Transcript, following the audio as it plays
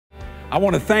I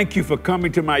want to thank you for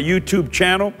coming to my YouTube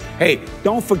channel. Hey,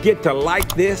 don't forget to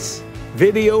like this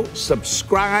video,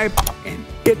 subscribe, and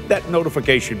hit that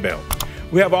notification bell.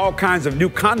 We have all kinds of new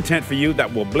content for you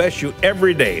that will bless you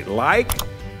every day. Like,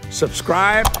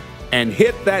 subscribe, and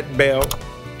hit that bell.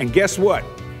 And guess what?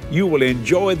 You will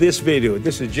enjoy this video.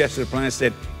 This is Jesse Duplantis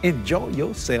said, enjoy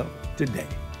yourself today.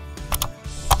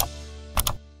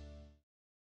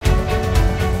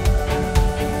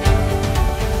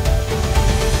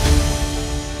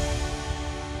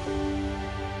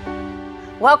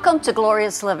 Welcome to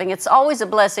Glorious Living. It's always a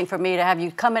blessing for me to have you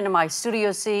come into my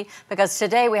Studio C, because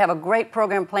today we have a great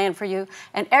program planned for you.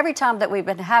 And every time that we've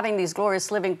been having these Glorious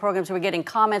Living programs, we're getting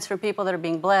comments from people that are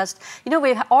being blessed. You know,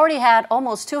 we've already had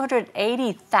almost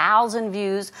 280,000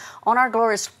 views on our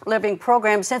Glorious Living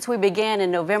program since we began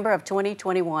in November of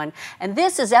 2021. And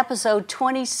this is episode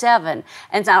 27.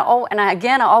 And I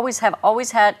always had,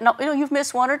 no, you know, you've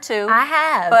missed one or two. I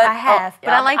have, but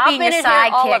I like being your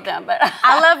sidekick. All of them, but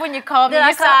I love when you call me your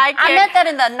sidekick. I meant that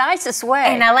in the nicest way.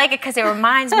 And I like it because it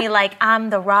reminds me like I'm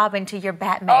the Robin to your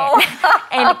Batman. Oh.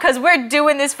 And because we're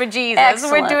doing this for Jesus.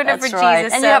 Excellent. We're doing it for right.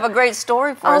 Jesus. And you have a great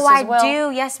story for us as well. Oh, I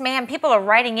do. Yes, ma'am. People are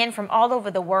writing in from all over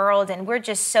the world, and we're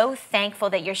just so thankful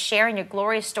that you're sharing your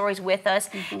glorious stories with us.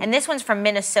 And this one's from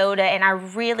Minnesota, and I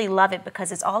really love it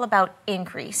because it's all about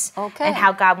increase and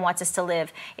how God wants us to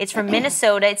live. It's from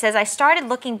Minnesota. It says, I started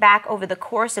looking back over the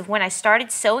course of when I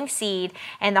started sowing seed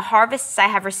and the harvests I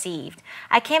have received.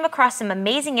 I came across some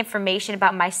amazing information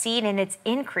about my seed and its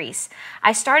increase.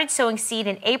 I started sowing seed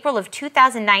in April of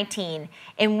 2019.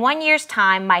 In 1 year's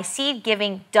time, my seed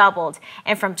giving doubled.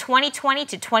 And from 2020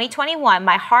 to 2021,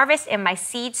 my harvest and my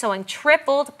seed sowing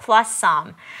tripled plus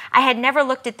some. I had never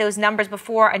looked at those numbers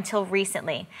before until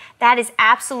recently. That is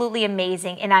absolutely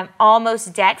amazing, and I'm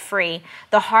almost debt-free.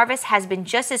 The harvest has been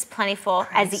just as plentiful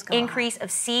as the increase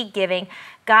of seed giving.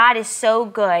 God is so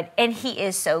good, and He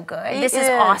is so good. This is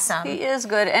awesome. He is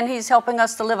good, and He's helping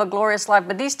us to live a glorious life.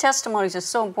 But these testimonies are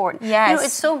so important. Yes. You know,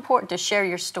 it's so important to share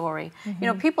your story. You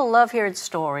know, people love hearing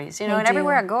stories. You know, and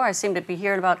everywhere I go, I seem to be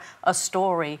hearing about a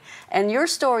story. And your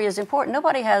story is important.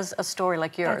 Nobody has a story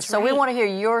like yours. That's so right. we want to hear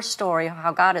your story,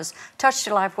 how God has touched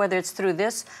your life, whether it's through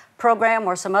this program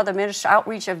or some other ministry,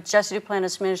 outreach of Jesse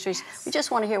Duplantis Ministries. We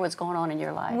just want to hear what's going on in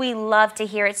your life. We love to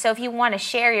hear it. So if you want to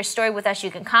share your story with us,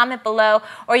 you can comment below,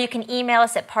 or you can email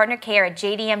us at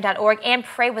partnercare@jdm.org and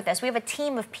pray with us. We have a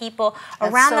team of people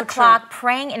around the clock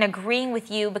praying and agreeing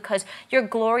with you, because your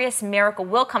glorious miracle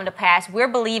will come to pass. We're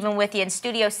believing with you in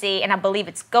Studio C, and I believe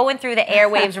it's going through the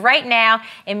airwaves right now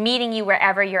and meeting you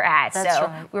wherever you're at. That's so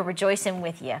right. We're rejoicing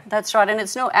with you. That's right, and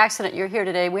it's no accident you're here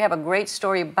today. We have a great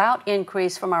story about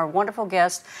increase from our wonderful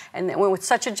guest, and we're with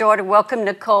such a joy to welcome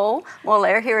Nicole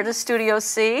Moller here at the Studio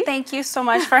C. Thank you so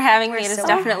much for having me. It is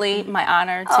definitely my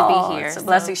honor to be here. It's a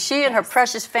blessing. She and her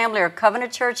precious family are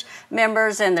Covenant Church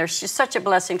members, and she's such a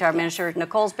blessing to our ministry.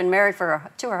 Nicole's been married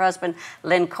to her husband,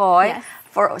 Lynn Coy.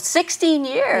 For 16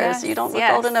 years. Yes, you don't look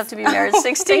old enough to be married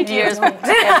 16 years.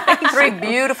 Three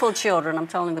beautiful children. I'm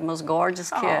telling you, the most gorgeous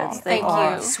kids. Thank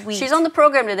you. Sweet. She's on the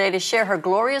program today to share her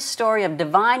glorious story of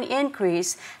divine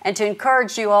increase and to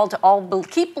encourage you all to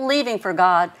keep believing for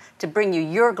God to bring you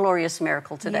your glorious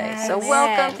miracle today. Yes. So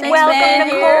welcome. Thanks Welcome, for being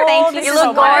Nicole. here. Thank you You so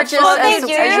look much. gorgeous Thank as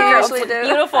you. you usually do.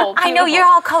 Beautiful. I know you're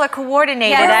all color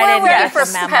coordinated. Yeah, We're ready for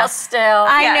pastel.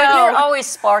 I know. But you're always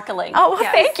sparkling. Oh,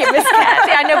 well, thank you, Miss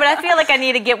Cathy. I know, but I feel like I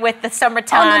need to get with the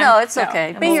summertime. Oh, no, it's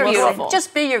okay. Beautiful.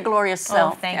 Just be your glorious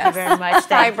self. Oh, thank you very much.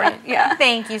 Thank you.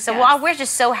 Thank you. So, well, we're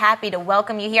just so happy to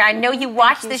welcome you here. I know you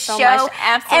watch the show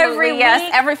every week.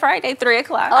 Every Friday, 3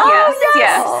 o'clock. Oh,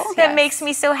 yes. That makes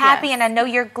me so happy, and I know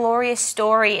your glorious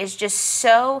story is just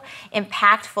so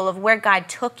impactful of where God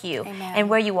took you and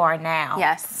where you are now.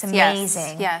 Yes. It's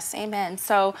amazing. Yes. Amen.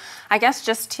 So I guess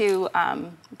just to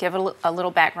give a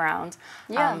little background,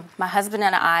 my husband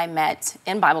and I met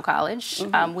in Bible college.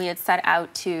 We had set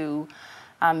out to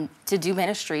do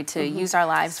ministry, to use our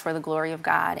lives for the glory of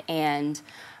God. And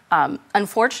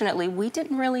unfortunately, we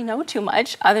didn't really know too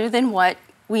much other than what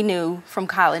we knew from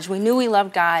college. We knew we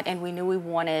loved God, and we knew we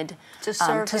wanted to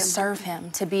serve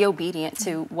Him, to be obedient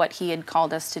to what He had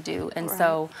called us to do. And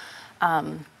so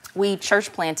we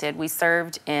church planted. We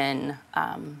served in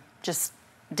just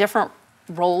different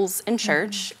roles in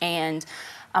church. And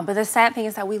but the sad thing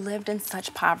is that we lived in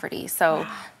such poverty. So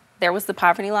there was the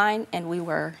poverty line, and we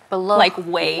were like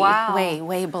way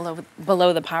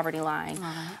below the poverty line.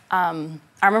 I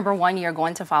remember one year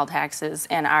going to file taxes,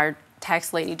 and our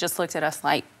tax lady just looked at us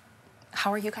like,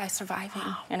 how are you guys surviving?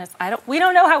 And it's, we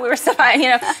don't know how we were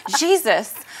surviving,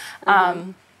 Jesus.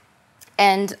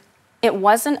 And it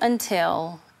wasn't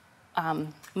until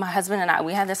my husband and I,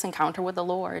 we had this encounter with the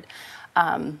Lord.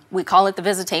 We call it the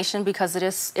visitation because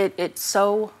it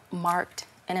so marked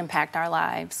and impacted our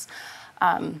lives.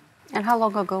 And how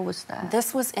long ago was that?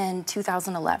 This was in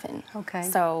 2011. Okay.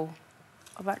 So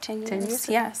about 10 years. 10 years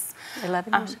ago? Yes.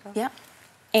 11 years ago? Yeah.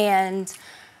 And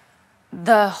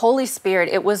the Holy Spirit,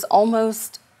 it was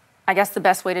almost, I guess the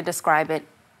best way to describe it,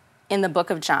 in the book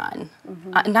of John,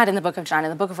 not in the book of John, in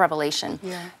the book of Revelation,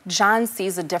 John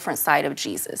sees a different side of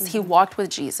Jesus. He walked with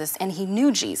Jesus and he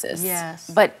knew Jesus,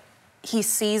 but he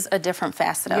sees a different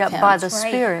facet of him. By the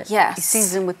Spirit. Yes. He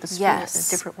sees him with the Spirit in a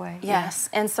different way. Yes.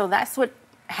 And so that's what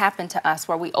happened to us,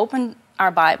 where we opened our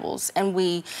Bibles and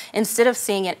we, instead of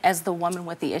seeing it as the woman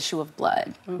with the issue of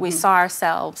blood, we saw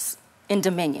ourselves in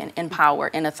dominion, in power,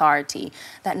 in authority,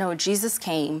 that no, Jesus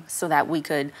came so that we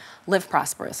could live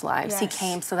prosperous lives. He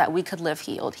came so that we could live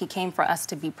healed. He came for us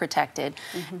to be protected.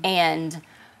 And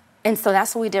so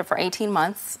that's what we did for 18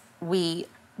 months. We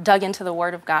dug into the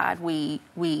Word of God. We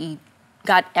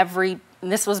got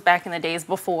and this was back in the days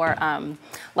before,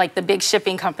 like the big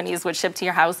shipping companies would ship to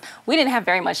your house. We didn't have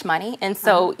very much money, and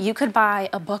so you could buy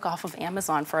a book off of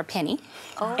Amazon for a penny,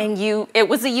 and it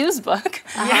was a used book,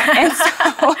 and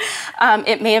so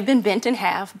it may have been bent in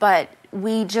half, but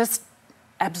we just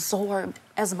absorbed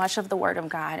as much of the Word of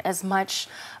God, as much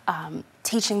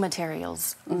teaching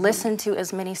materials, listened to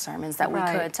as many sermons that we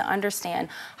could to understand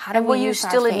how do we use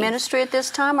our faith. Were you still in ministry at this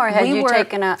time, or had you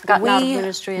gotten out of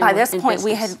ministry? By this point,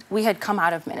 we had come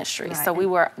out of ministry. So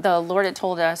the Lord had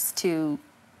told us to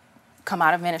come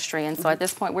out of ministry, and so at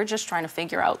this point, we're just trying to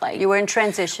figure out, like, you were in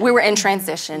transition. We were in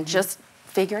transition, just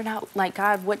figuring out, like,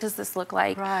 God, what does this look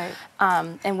like? Right.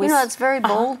 And we, it's very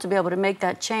bold to be able to make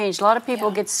that change. A lot of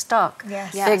people get stuck.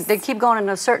 They keep going in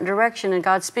a certain direction, and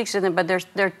God speaks to them, but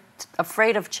they're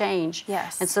afraid of change.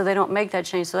 And so they don't make that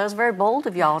change. So that was very bold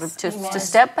of y'all to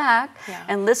step back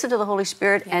and listen to the Holy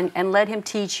Spirit and let Him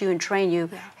teach you and train you,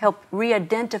 help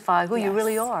re-identify who you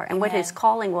really are and what His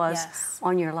calling was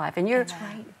on your life. And you're,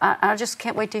 I just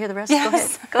can't wait to hear the rest.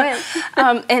 Go ahead.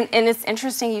 And it's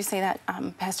interesting you say that,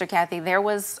 Pastor Cathy. There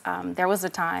was a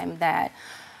time that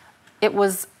it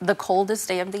was the coldest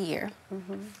day of the year,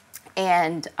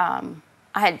 and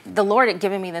the Lord had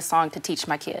given me this song to teach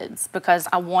my kids because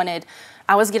I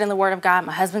was getting the Word of God,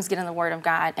 my husband's getting the Word of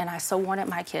God, and I so wanted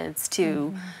my kids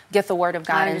to get the Word of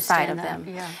God inside of them.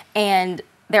 And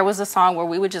there was a song where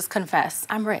we would just confess,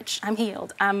 I'm rich, I'm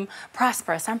healed, I'm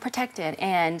prosperous, I'm protected.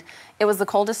 And it was the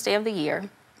coldest day of the year,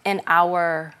 and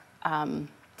our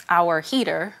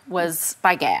heater was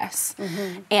by gas,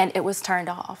 and it was turned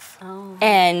off.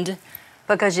 And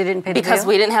because you didn't pay the bill? Because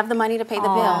we didn't have the money to pay the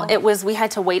bill. We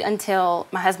had to wait until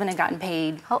my husband had gotten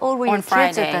paid. How old were your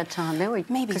kids at that time? They were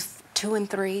maybe 2 and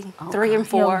 3, 3 and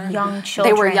 4. Young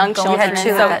children. They were young children. You had 2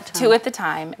 at that time. 2 at the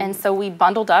time. And so we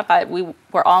bundled up. We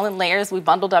were all in layers. We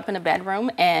bundled up in a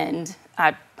bedroom, and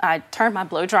I turned my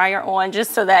blow dryer on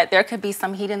just so that there could be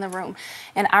some heat in the room.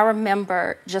 And I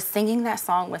remember just singing that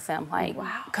song with them, like,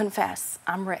 confess,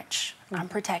 I'm rich, I'm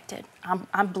protected,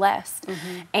 I'm blessed.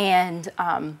 And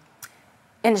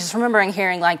just remembering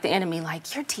hearing, like, the enemy,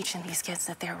 like, you're teaching these kids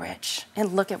that they're rich,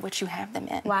 and look at what you have them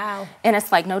in. Wow. And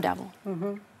it's like, no, devil.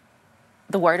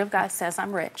 The Word of God says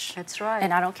I'm rich. That's right.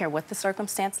 And I don't care what the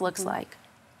circumstance looks like.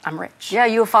 I'm rich. Yeah,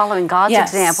 you were following God's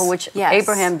example, which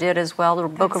Abraham did as well. The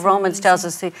book of Romans tells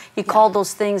us he called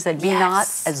those things that be not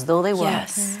as though they were.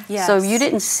 So you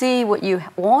didn't see what you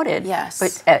wanted,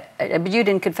 but you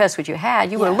didn't confess what you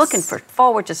had. You were looking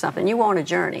forward to something. You were on a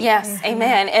journey.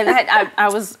 Amen. And I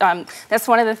was, that's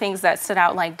one of the things that stood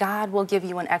out, like, God will give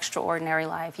you an extraordinary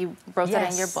life. You wrote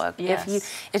that in your book.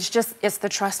 It's the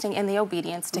trusting and the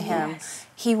obedience to Him.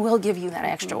 He will give you that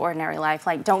extraordinary life.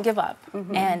 Like, don't give up.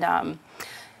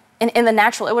 And in the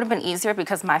natural, it would have been easier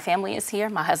because my family is here,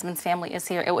 my husband's family is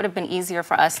here. It would have been easier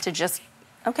for us to just,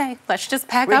 okay, let's just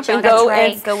pack up and go.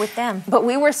 And go with them. But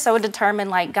we were so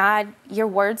determined, like, God, your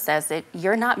Word says it.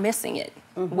 You're not missing it.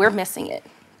 We're missing it.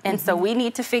 And so we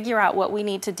need to figure out what we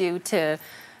need to do to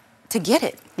get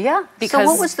it. Because so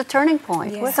what was the turning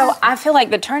point? So I feel like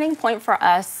the turning point for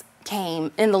us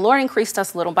came, and the Lord increased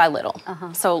us little by little.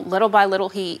 So little by little,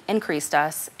 He increased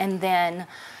us. And then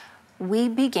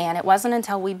it wasn't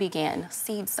until we began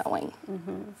seed sowing.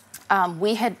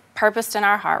 We had purposed in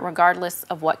our heart, regardless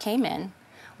of what came in,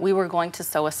 we were going to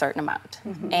sow a certain amount.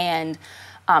 And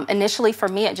initially for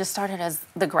me, it just started as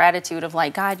the gratitude of,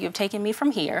 like, God, you've taken me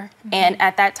from here. And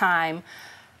at that time,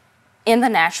 in the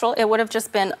natural, it would have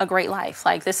just been a great life.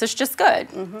 Like, this is just good.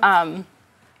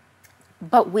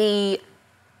 But we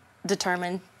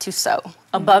determined to sow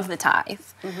above the tithe.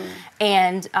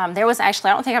 And there was actually,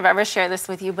 I don't think I've ever shared this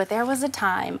with you, but there was a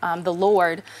time the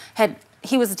Lord had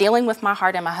he was dealing with my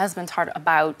heart and my husband's heart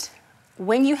about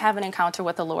when you have an encounter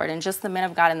with the Lord, and just the men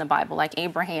of God in the Bible, like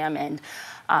Abraham and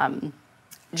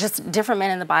just different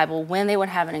men in the Bible, when they would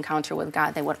have an encounter with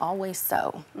God, they would always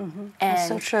sow. And That's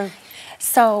so true.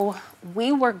 So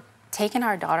we were taking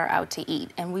our daughter out to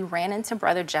eat, and we ran into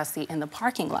Brother Jesse in the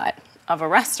parking lot of a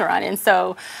restaurant. And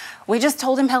so we just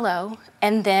told him hello,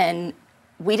 and then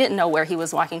we didn't know where he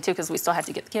was walking to because we still had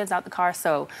to get the kids out the car.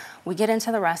 So we get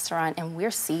into the restaurant, and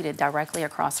we're seated directly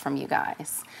across from you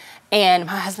guys. And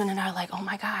my husband and I are like, oh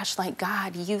my gosh, like,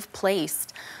 God, you've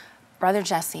placed Brother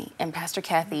Jesse and Pastor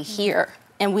Cathy here.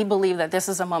 And we believe that this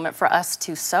is a moment for us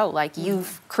to sow. Like,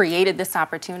 you've created this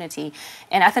opportunity.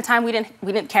 And at the time, we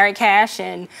didn't carry cash,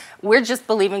 and we're just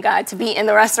believing God to be in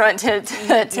the restaurant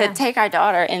to take our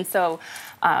daughter. And so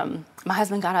my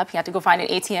husband got up. He had to go find an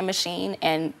ATM machine,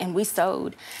 and we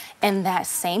sowed. And that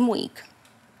same week,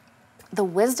 the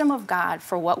wisdom of God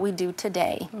for what we do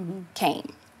today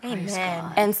came.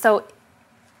 Amen. And so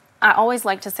I always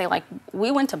like to say, like,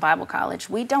 we went to Bible college.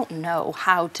 We don't know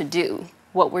how to do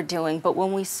what we're doing, but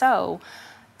when we sow,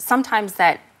 sometimes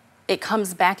that it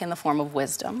comes back in the form of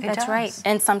wisdom. That's right.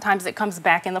 And sometimes it comes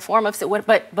back in the form of,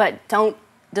 but don't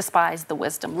despise the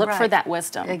wisdom. Look for that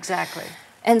wisdom. Exactly.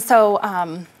 And so,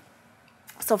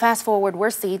 so fast forward,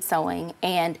 we're seed sowing,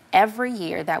 and every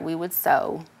year that we would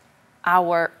sow,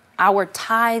 our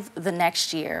tithe the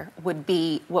next year would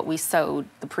be what we sowed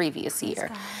the previous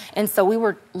year. And so we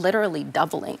were literally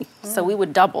doubling. So we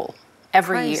would double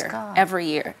every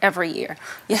year.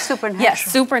 Yes. Supernatural.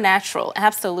 Yes, supernatural,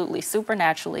 absolutely,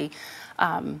 supernaturally.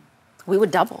 We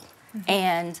would double.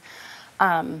 And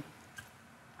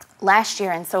last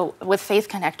year, and so with Faith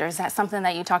Connectors, that's something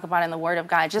that you talk about in the Word of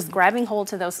God, just grabbing hold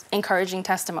to those encouraging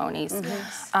testimonies.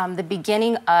 The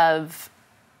beginning of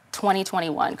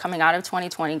 2021, coming out of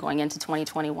 2020, going into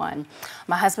 2021,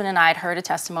 my husband and I had heard a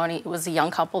testimony. It was a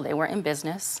young couple. They were in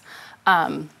business.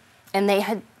 And they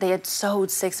had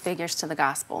sowed 6 figures to the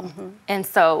gospel. And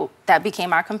so that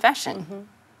became our confession.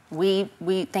 We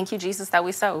thank you, Jesus, that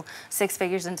we sow 6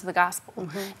 figures into the gospel.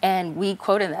 And we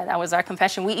quoted that. That was our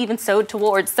confession. We even sowed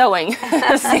towards sowing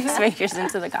 6 figures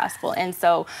into the gospel. And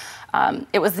so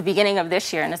it was the beginning of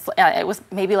this year, and it was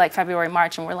maybe like February,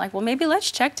 March, and we're like, well, maybe let's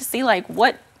check to see like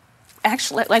what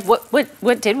actually, like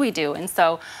what did we do? And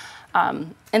so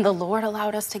and the Lord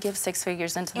allowed us to give 6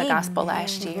 figures into the gospel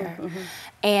last year.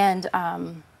 And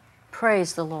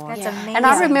praise the Lord. That's amazing. And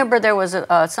I remember there was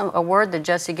a word that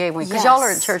Jesse gave me, because y'all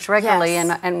are at church regularly,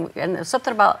 and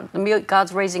something about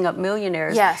God's raising up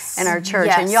millionaires in our church,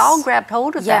 and y'all grabbed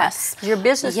hold of that. You're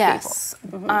business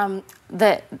people.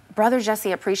 The Brother Jesse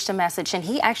had preached a message, and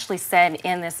he actually said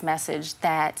in this message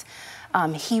that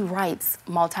he writes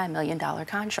multi-million-dollar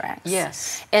contracts.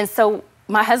 Yes. And so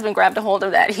my husband grabbed a hold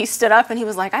of that. He stood up and he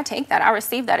was like, I take that, I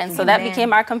receive that. And so that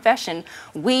became our confession.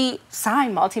 We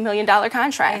signed multi-million-dollar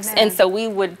contracts. And so we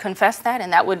would confess that,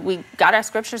 and we got our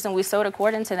scriptures and we sowed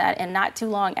according to that. And not too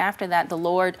long after that, the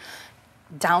Lord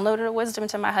downloaded a wisdom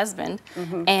to my husband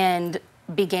and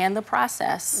began the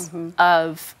process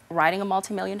of writing a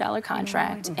multi-million-dollar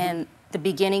contract. And the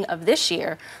beginning of this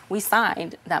year, we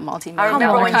signed that multi-million-dollar contract. I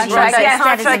remember when you brought that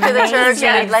contract to the church,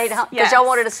 and we laid, because y'all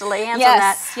wanted us to lay hands on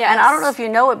that. And I don't know if you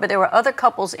know it, but there were other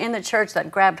couples in the church that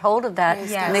grabbed hold of that,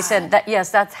 and they said,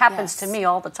 that happens to me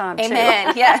all the time, too.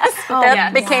 Amen, yes.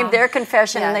 That became their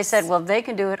confession, and they said, well, if they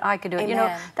can do it, I can do it. You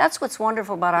know, that's what's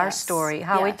wonderful about our story,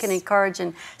 how we can encourage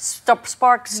and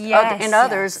spark in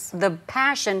others the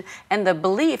passion and the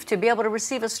belief to be able to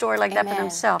receive a story like that for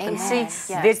themselves and see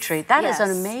victory. That is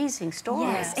an amazing story.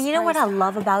 Yes, and you know what I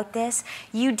love about this?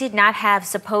 You did not have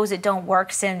suppose it don't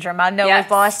work syndrome. I know my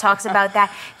boss talks about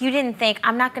that. You didn't think,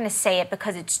 I'm not going to say it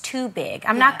because it's too big.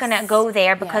 I'm not going to go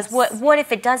there because what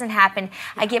if it doesn't happen?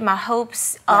 I get my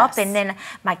hopes up and then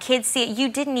my kids see it. You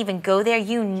didn't even go there.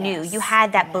 You knew. You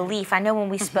had that belief. I know when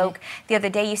we spoke the other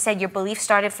day, you said your belief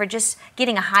started for just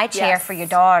getting a high chair for your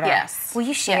daughter. Yes. Will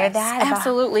you share that?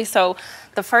 Absolutely. So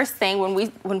the first thing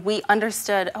when we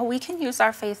understood, we can use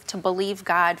our faith to believe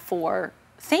God for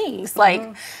things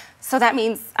like, so that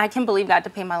means I can believe God to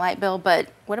pay my light bill, but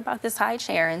what about this high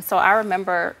chair? And so I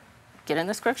remember getting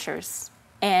the scriptures,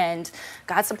 and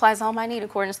God supplies all my need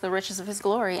according to the riches of his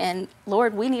glory. And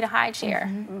Lord, we need a high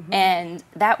chair. And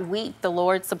that week, the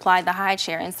Lord supplied the high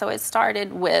chair. And so it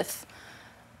started with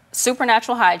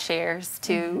supernatural high chairs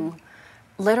to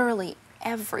literally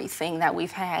everything that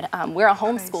we've had. We're a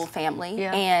homeschool family,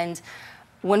 and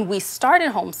when we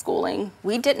started homeschooling,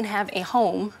 we didn't have a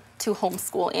home to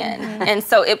homeschool in. And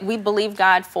so we believed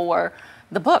God for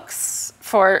the books,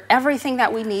 for everything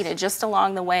that we needed just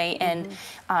along the way. And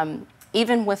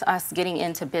even with us getting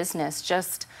into business,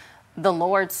 just the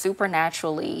Lord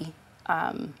supernaturally,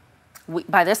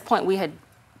 by this point we had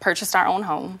purchased our own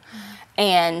home,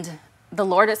 and the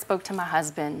Lord had spoke to my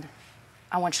husband,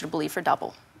 I want you to believe for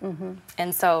double.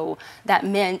 And so that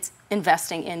meant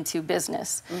investing into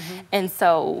business. And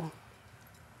so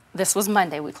this was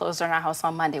Monday. We closed on our house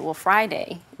on Monday. Well,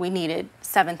 Friday, we needed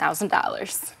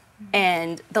 $7,000.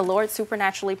 And the Lord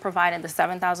supernaturally provided the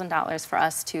 $7,000 for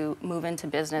us to move into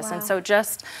business. And so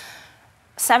just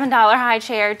 $7 high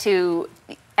chair to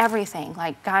everything.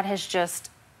 Like, God has just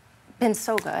been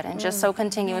so good and just so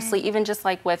continuously, even just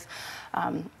like with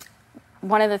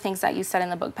one of the things that you said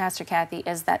in the book, Pastor Cathy,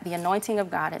 is that the anointing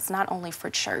of God, it's not only for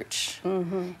church.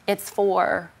 It's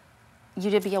for you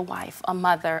to be a wife, a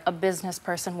mother, a business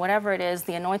person, whatever it is.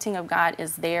 The anointing of God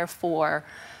is there for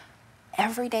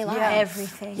everyday life.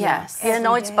 Everything. Yes. He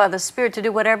anoints by the Spirit to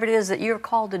do whatever it is that you're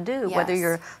called to do, whether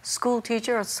you're a school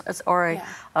teacher or a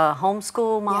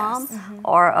homeschool mom,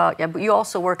 or but you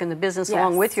also work in the business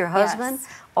along with your husband.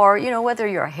 Or, you know, whether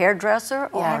you're a hairdresser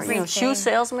or, you know, shoe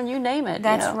salesman, you name it.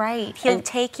 That's right. He'll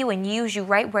take you and use you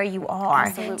right where you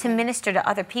are to minister to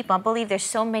other people. I believe there's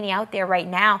so many out there right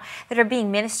now that are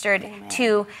being ministered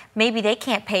to. Maybe they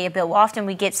can't pay a bill. Often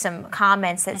we get some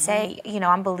comments that say, you know,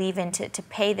 I'm believing to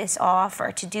pay this off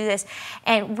or to do this.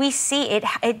 And we see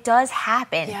it does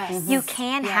happen. You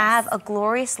can have a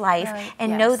glorious life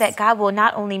and know that God will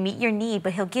not only meet your need,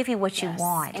 but He'll give you what you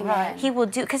want. He will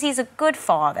do, because He's a good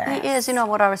Father. He is. You know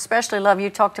what I especially love, you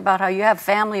talked about how you have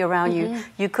family around you.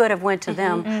 You could have went to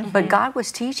them, but God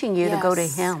was teaching you to go to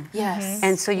Him.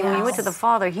 And so when you went to the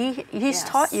Father, He's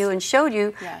taught you and showed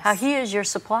you how He is your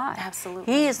supply.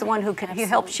 He is the one who He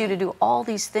helps you to do all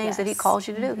these things that He calls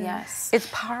you to do. It's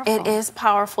powerful. It is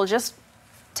powerful. Just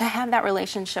to have that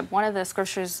relationship. One of the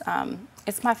scriptures,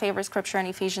 it's my favorite scripture in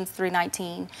Ephesians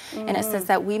 3:19, and it says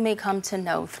that we may come to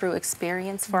know through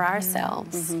experience for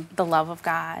ourselves the love of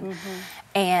God.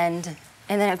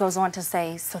 And then it goes on to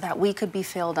say, so that we could be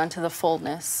filled unto the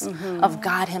fullness of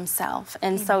God Himself.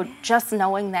 And so just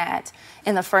knowing that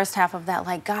in the first half of that,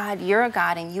 like, God, you're a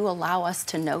God and you allow us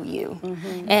to know you.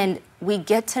 And we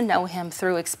get to know Him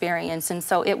through experience. And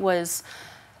so it was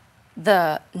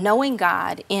the knowing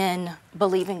God in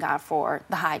believing God for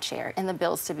the high chair and the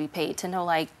bills to be paid, to know,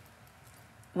 like,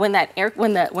 when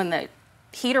the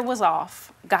heater was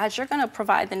off, God, you're going to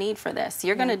provide the need for this.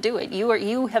 You're going to do it.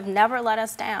 You have never let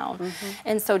us down.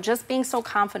 And so just being so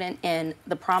confident in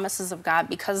the promises of God,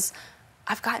 because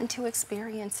I've gotten to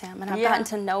experience Him and I've gotten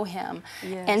to know Him,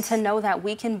 and to know that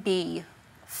we can be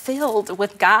filled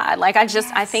with God. Like, I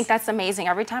think that's amazing.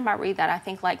 Every time I read that, I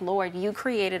think, like, Lord, you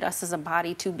created us as a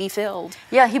body to be filled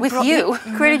with you.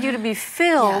 He created you to be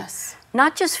filled.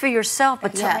 Not just for yourself,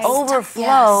 but to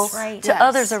overflow to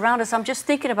others around us. I'm just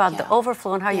thinking about the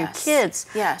overflow and how your kids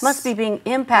must be being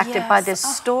impacted by this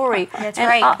story.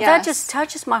 That just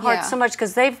touches my heart so much,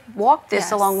 because they've walked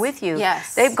this along with you.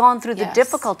 They've gone through the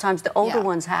difficult times the older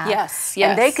ones have.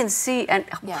 And they can see, and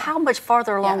how much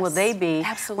farther along will they be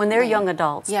when they're young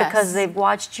adults, because they've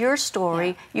watched your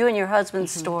story, you and your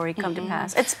husband's story come to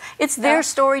pass. It's their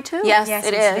story too. Yes,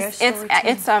 it is.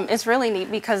 It's really neat,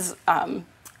 because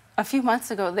a few months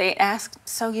ago, they asked,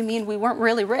 so you mean we weren't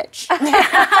really rich? They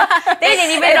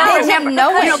didn't even know. They didn't know.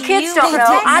 You know, kids don't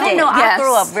know. I didn't know. I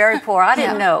grew up very poor. I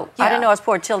didn't know. I didn't know I was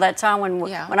poor till that time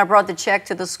when I brought the check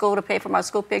to the school to pay for my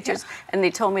school pictures, and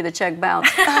they told me the check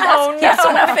bounced. Oh, no. That's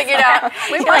when I figured out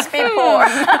we must be poor.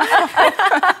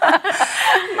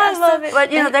 I love it.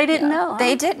 But, you know, they didn't know.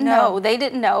 They didn't know. They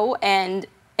didn't know, and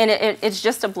it's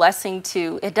just a blessing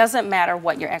to, it doesn't matter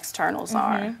what your externals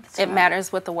are. It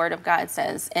matters what the Word of God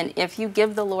says. And if you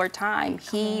give the Lord time,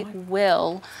 He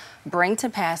will bring to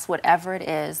pass whatever it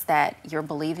is that you're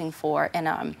believing for. And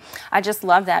I just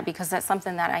love that, because that's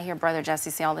something that I hear Brother Jesse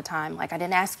say all the time. Like, I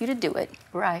didn't ask you to do it.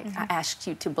 I asked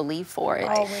you to believe for it.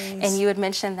 And you had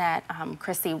mentioned that,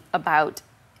 Chrissy, about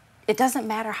it doesn't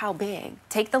matter how big.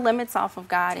 Take the limits off of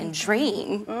God and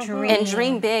dream. And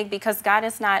dream big, because God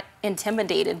is not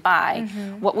intimidated by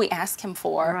what we ask Him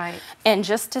for. And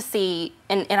just to see,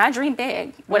 and I dream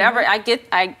big. Whatever I get,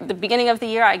 the beginning of the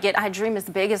year, I dream as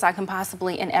big as I can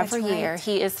possibly. And every year,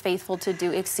 He is faithful to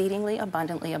do exceedingly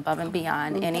abundantly above and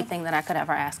beyond anything that I could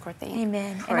ever ask or think.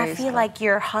 Amen. And I feel like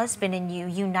your husband and you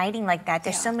uniting like that.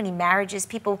 There's so many marriages,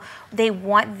 people, they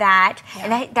want that.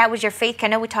 And that was your faith. I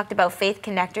know we talked about faith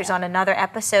connectors on another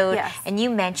episode, Yes. and you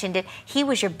mentioned it. He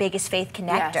was your biggest faith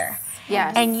connector.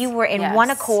 Yes. And you were in Yes. one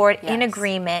accord, Yes. in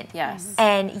agreement, Yes.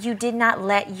 and you did not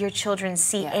let your children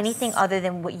see Yes. anything other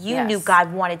than what you Yes. knew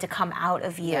God wanted to come out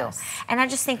of you. Yes. And I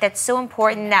just think that's so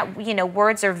important that, you know,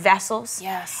 words are vessels.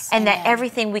 Yes. And that Amen.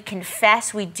 everything we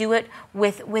confess, we do it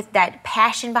with that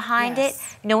passion behind Yes.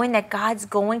 it, knowing that God's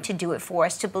going to do it for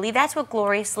us, to believe that's what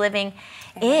glorious living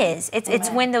is. It's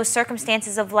when those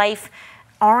circumstances of life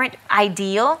aren't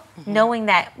ideal, knowing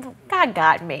that God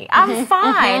got me. I'm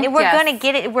fine. And we're Yes. going to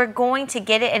get it. We're going to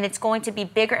get it, and it's going to be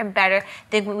bigger and better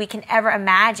than we can ever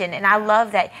imagine. And I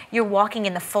love that you're walking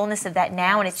in the fullness of that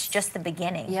now, and it's just the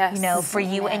beginning, Yes. you know, for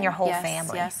you Amen. and your whole Yes.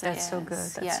 family. Yes, it That's so is. good.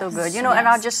 That's Yes. so good. You know, and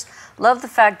I just love the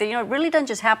fact that, you know, it really doesn't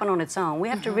just happen on its own. We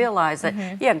have to realize that,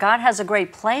 yeah, God has a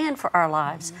great plan for our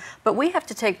lives, but we have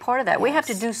to take part of that. We have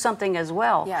to do something as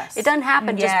well. Yes. It doesn't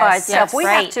happen just by Yes. itself. Yes. We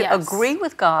Right. have to Yes. agree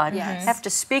with God, Yes. have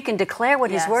to speak and declare what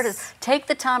His Word is. Yes. Take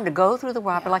the time to go through the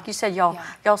Word. Like you said, y'all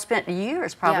spent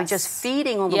years probably Yes. just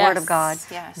feeding on the Yes. Word of God,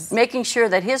 Yes. making sure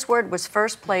that His Word was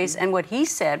first place and what He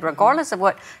said, regardless of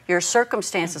what your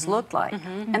circumstances looked like.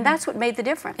 And that's what made the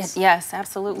difference. Yes,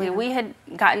 absolutely. We had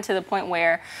gotten to the point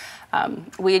where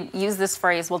we had used this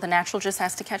phrase, well, the natural just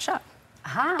has to catch up.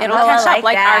 It'll Oh, I catch like up.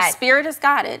 Like that. our spirit has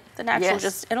got it. The natural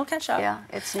Yes. it'll catch up. Yeah,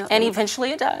 it's no, And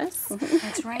eventually it does.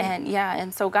 That's right.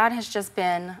 And so God has just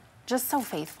been just so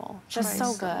faithful, just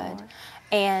so good.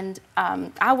 And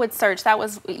I would search, that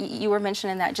was, you were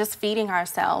mentioning that, just feeding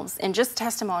ourselves and just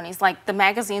testimonies, like the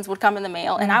magazines would come in the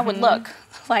mail and I would look,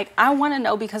 like, I want to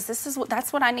know, because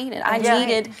that's what I needed. I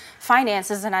needed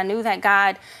finances, and I knew that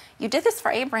God, you did this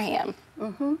for Abraham,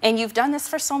 and you've done this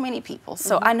for so many people.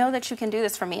 So I know that you can do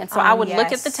this for me. And so I would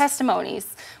look at the yes. testimonies.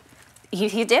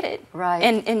 He did it. Right.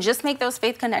 And just make those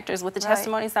faith connectors with the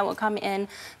testimonies that will come in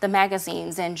the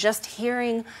magazines, and just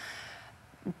hearing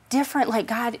different, like,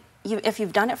 God, if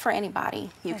you've done it for anybody,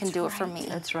 you can do it for me.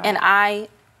 That's right. And I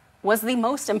was the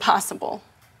most impossible.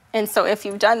 And so if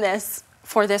you've done this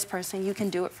for this person, you can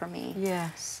do it for me.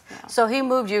 Yes. Yeah. So He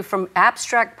moved you from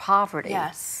abstract poverty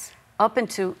Yes. up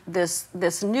into this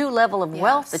new level of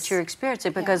wealth that you're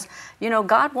experiencing, because you know,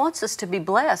 God wants us to be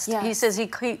blessed. Yes. He says he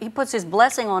puts His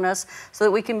blessing on us so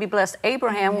that we can be blessed.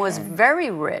 Abraham was very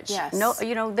rich. Yes. No,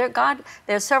 you know,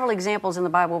 there's several examples in the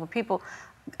Bible where people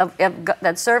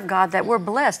that serve God that were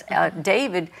blessed.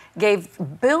 David gave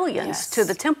billions to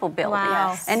the temple building.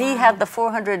 Wow. And he had the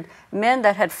 400 men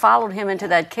that had followed him into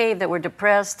that cave that were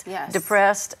depressed,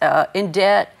 in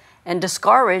debt, and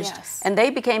discouraged, and they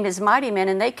became his mighty men,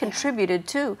 and they contributed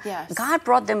too. Yes. God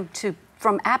brought them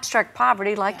from abstract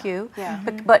poverty like you,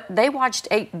 but they watched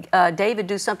David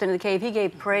do something in the cave. He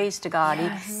gave praise to God.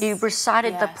 He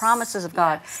recited the promises of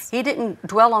God. He didn't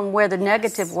dwell on where the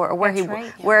negative were, or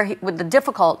where he with the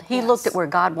difficult. He looked at where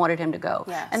God wanted him to go.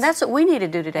 And that's what we need to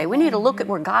do today. We need to look at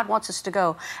where God wants us to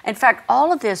go. In fact,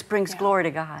 all of this brings glory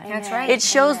to God. That's right. It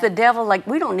shows the devil, like,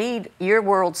 we don't need your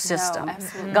world system.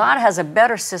 absolutely. God has a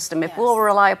better system. If we'll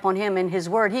rely upon Him and His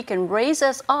Word, He can raise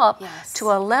us up to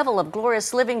a level of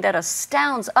glorious living that astounds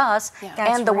us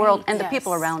and the world and the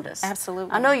people around us.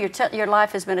 Absolutely. I know your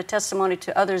life has been a testimony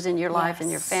to others in your life and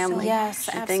your family. Yes,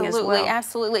 and absolutely, thing as well.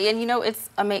 absolutely. And you know, it's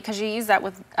amazing because you use that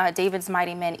with David's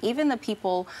mighty men. Even the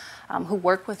people who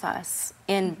work with us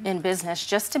in business,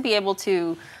 just to be able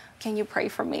to, can you pray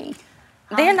for me?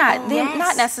 They're not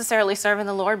necessarily serving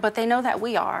the Lord, but they know that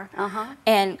we are.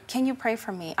 And can you pray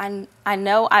for me? I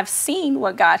know I've seen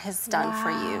what God has done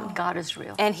for you. God is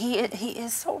real. And He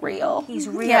is so real. He's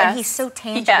real. Yes. And He's so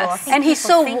tangible. Yes. I think And He people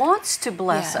so think- wants to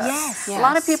bless us. Yes. A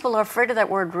lot of people are afraid of that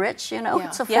word rich, you know. Yeah.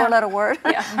 It's a Yeah. four-letter word.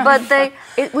 But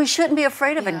we shouldn't be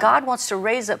afraid of it. God wants to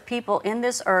raise up people in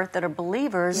this earth that are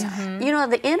believers. You know,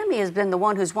 the enemy has been the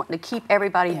one who's wanting to keep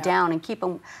everybody down and keep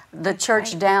the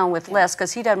church down with less,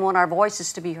 because he doesn't want our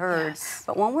voices to be heard.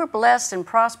 But when we're blessed and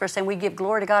prosperous and we give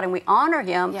glory to God and we honor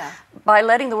Him by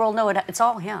letting the world know it's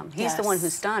all Him. He's the one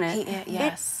who's done it.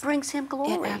 It brings Him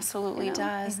glory. It absolutely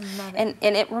does. love And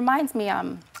it reminds me,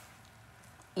 our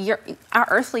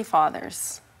earthly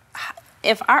fathers,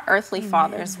 if our earthly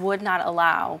fathers would not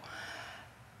allow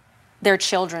their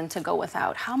children to go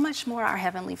without, how much more our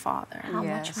Heavenly Father?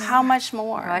 How much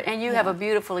more? Right, and you have a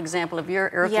beautiful example of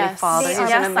your earthly Yes. father. They He's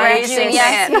are an amazing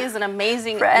Yes, man. he is an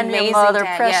amazing, And amazing your mother,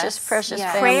 dad. precious, Yes. precious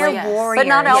Yes. family. Prayer warrior. But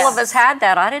not all Yes. of us had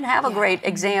that. I didn't have a great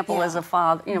example as a Yeah.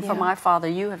 father. You know, for my father,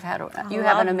 you have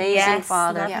an amazing yes,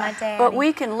 father. love my daddy. But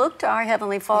we can look to our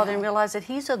Heavenly Father and realize that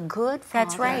He's a good father.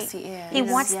 That's right. Yes, he is. He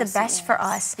wants Yes, the he best for is.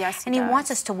 us. Yes, he and He does. wants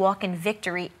us to walk in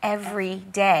victory every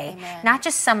day. Amen. Not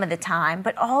just some of the time,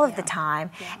 but all of the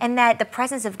time, and that the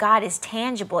presence of God is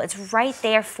tangible. It's right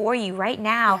there for you right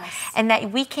now, and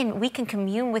that we can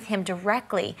commune with Him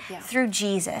directly through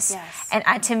Jesus.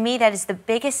 And to me, that is the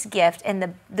biggest gift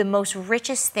and the most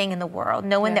richest thing in the world,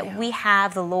 knowing that we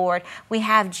have the Lord, we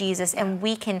have Jesus, and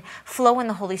we can flow in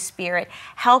the Holy Spirit,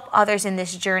 help others in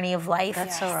this journey of life.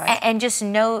 That's so right. And just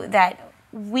know that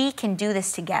we can do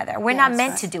this together. We're not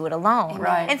meant to do it alone.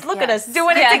 Right. And look at us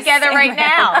doing it together right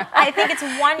now. I think it's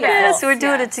wonderful. Yes, we're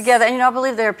doing it together. And I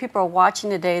believe there are people watching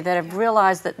today that have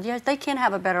realized that they can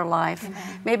have a better life.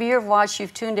 Maybe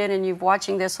you've tuned in and you're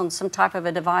watching this on some type of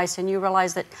a device and you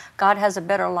realize that God has a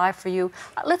better life for you.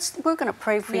 We're going to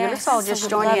pray for you. Let's all just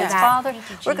join hands. Father,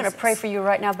 we're going to pray for you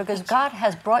right now because God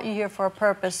has brought you here for a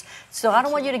purpose. So I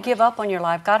don't want you to give up on your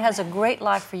life. God has a great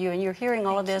life for you, and you're hearing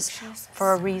all of this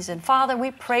for a reason. Father, we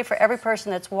pray for every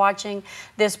person that's watching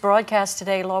this broadcast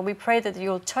today, Lord. We pray that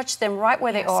you'll touch them right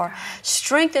where they are.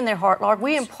 Strengthen their heart, Lord.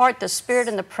 We impart the Spirit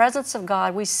and the presence of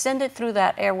God. We send it through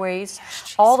that airways,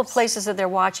 all the places that they're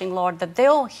watching, Lord, that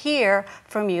they'll hear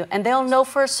from you and they'll know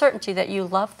for a certainty that you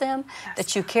love them,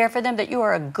 that you care for them, that you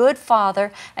are a good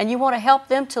Father, and you want to help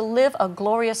them to live a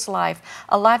glorious life,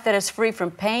 a life that is free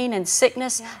from pain and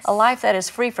sickness, a life that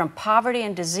is free from poverty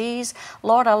and disease,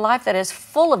 Lord, a life that is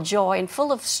full of joy and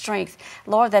full of strength,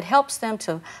 Lord, that helps them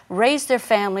to raise their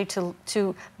family,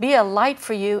 to be a light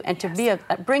for you, and to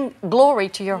bring glory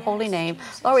to your holy name.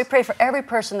 Lord, we pray for every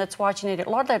person that's watching it.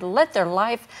 Lord, let their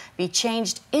life be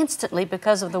changed instantly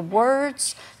because of the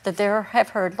words that they have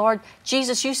heard. Lord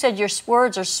Jesus, you said your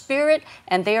words are spirit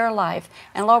and they are life.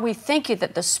 And Lord, we thank you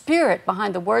that the spirit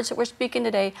behind the words that we're speaking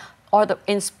today are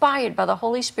inspired by the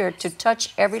Holy Spirit to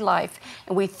touch every life.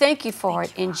 And we thank you for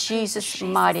it in Jesus'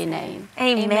 mighty name.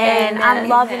 Amen. I'm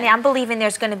loving it. I'm believing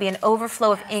there's going to be an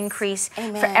overflow of increase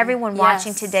for everyone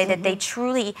watching today, that they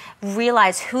truly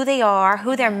realize who they are,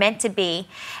 who they're meant to be,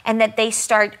 and that they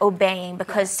start obeying,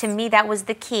 because to me that was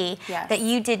the key, that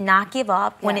you did not give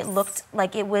up when it looked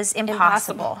like it was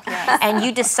impossible. And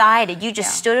you decided, you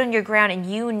just stood on your ground and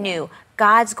you knew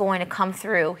God's going to come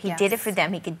through. He did it for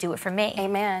them. He could do it for me.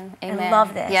 Amen. Amen. I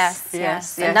love this.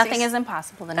 Yes. And nothing is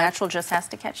impossible. The natural just has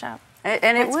to catch up.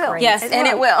 And it will. Great. Yes, and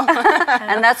it will.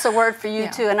 And that's a word for you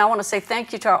too. And I want to say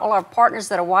thank you to all our partners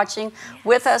that are watching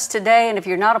with us today. And if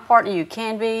you're not a partner, you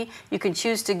can be. You can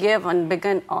choose to give and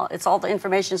begin. It's all the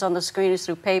information is on the screen. It's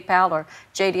through PayPal or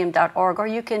JDM.org, or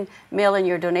you can mail in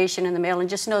your donation in the mail. And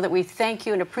just know that we thank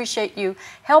you and appreciate you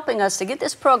helping us to get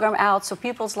this program out so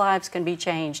people's lives can be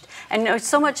changed. And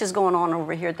so much is going on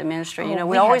over here at the ministry. You know,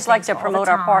 we always like to promote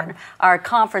our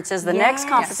conferences. The next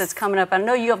conference that's coming up, I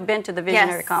know you have been to the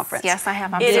Visionary Conference. Yes, I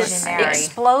have. It is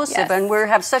explosive, and we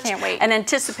have such an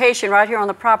anticipation right here on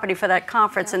the property for that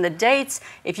conference. And the dates,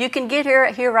 if you can get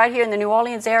here right here in the New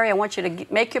Orleans area, I want you to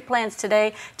make your plans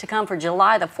today to come for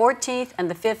July the 14th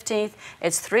and the 15th.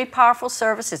 It's 3 powerful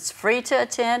services. It's free to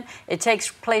attend. It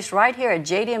takes place right here at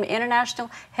JDM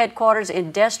International Headquarters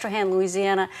in Destrehan,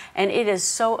 Louisiana, and it is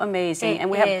so amazing. And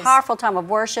we have a powerful time of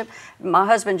worship. My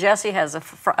husband Jesse has a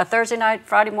Thursday night,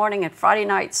 Friday morning, and Friday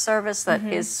night service that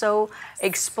is so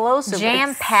explosive.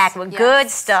 Jam-packed with good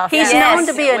stuff. He's known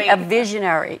to be a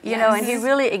visionary, you know, and he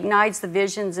really ignites the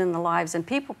visions in the lives. And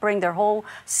people bring their whole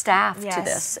staff to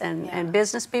this, and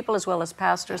business people as well as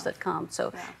pastors that come.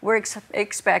 So we're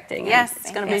expecting.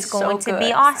 It's going to be so good.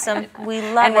 Be awesome. We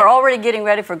love it. And we're already getting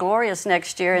ready for Glorious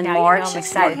next year in March. I'm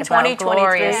excited about 2023.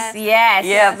 Glorious. Yes.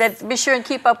 Yeah, be sure and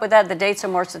keep up with that. The dates are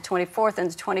March the 24th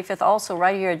and the 25th, also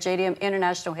right here at JDM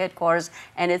International Headquarters,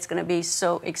 and it's going to be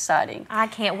so exciting. I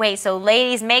can't wait. So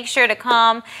ladies, make sure to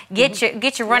come, get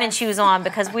your running shoes on,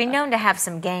 because we're known to have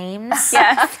some games.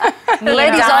 The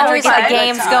ladies always get the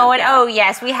games going. Oh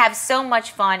yes, we have so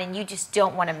much fun, and you just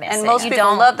don't want to miss it. And most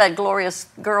people love that Glorious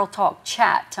Girl Talk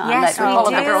chat time. Yes, we call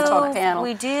it the Girl Talk panel.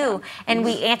 We do, and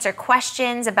we answer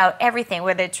questions about everything,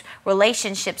 whether it's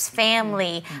relationships,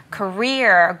 family,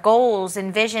 career, goals,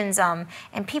 and visions.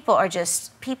 And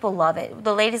people love it.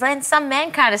 The ladies, and some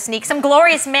men kind of sneak. Some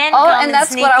glorious men. And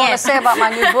that's what I want to say about my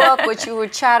new book, which you were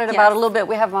chatted about a little bit.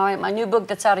 We have my new book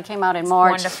that's out. It came out in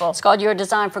March. Wonderful. It's called Your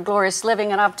Design for Glorious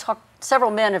Living, and I've talked.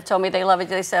 Several men have told me they love it.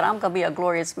 They said, I'm going to be a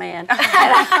glorious man. They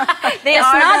it's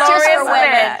are not just for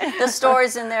men. women. The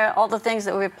stories in there, all the things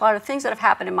that we've applied, things that have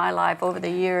happened in my life over the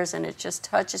years, and it just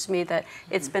touches me that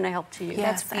it's been a help to you.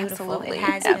 Yes, That's beautiful. absolutely. It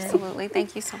has Absolutely.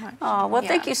 Thank you so much. Oh, well,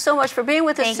 thank you so much for being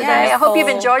with us Thank today. you, I hope you've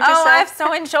enjoyed yourself. Oh, I've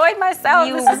so enjoyed myself.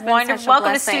 You this has been wonderful. such a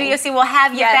Welcome blessing. to Studio C. We'll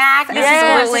have you back. This is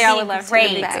Absolutely. going I to would be love to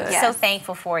great. be back. So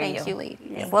thankful for you. Thank you,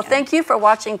 ladies. Well, thank you for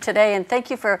watching today, and thank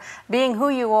you for being who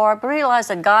you are. But realize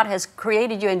that God has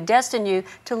created you and destined you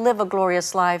to live a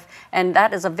glorious life. And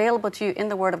that is available to you in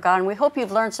the Word of God. And we hope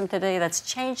you've learned something today that's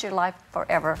changed your life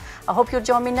forever. I hope you'll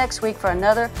join me next week for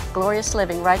another Glorious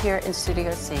Living right here in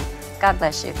Studio C. God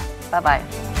bless you.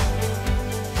 Bye-bye.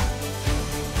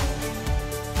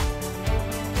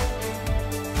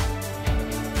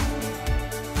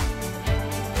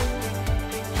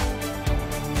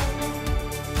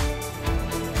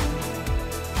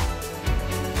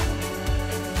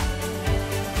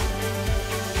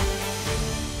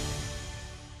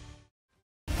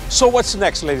 So what's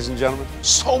next, ladies and gentlemen?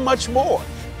 So much more.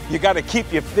 You got to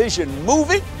keep your vision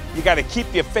moving. You got to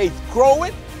keep your faith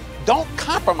growing. Don't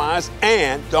compromise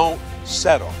and don't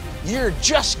settle. You're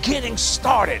just getting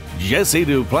started. Jesse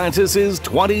Duplantis'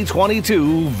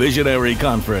 2022 Visionary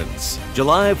Conference,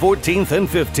 July 14th and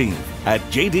 15th at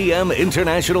JDM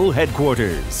International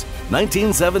Headquarters,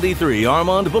 1973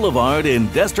 Armand Boulevard in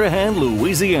Destrehan,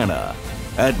 Louisiana.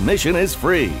 Admission is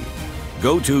free.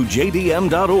 Go to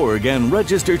jdm.org and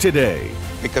register today.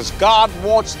 Because God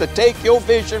wants to take your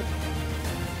vision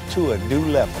to a new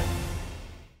level.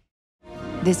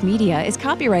 This media is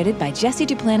copyrighted by Jesse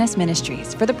Duplantis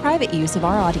Ministries for the private use of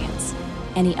our audience.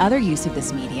 Any other use of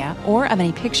this media or of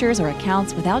any pictures or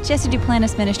accounts without Jesse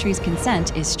Duplantis Ministries'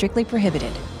 consent is strictly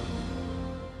prohibited.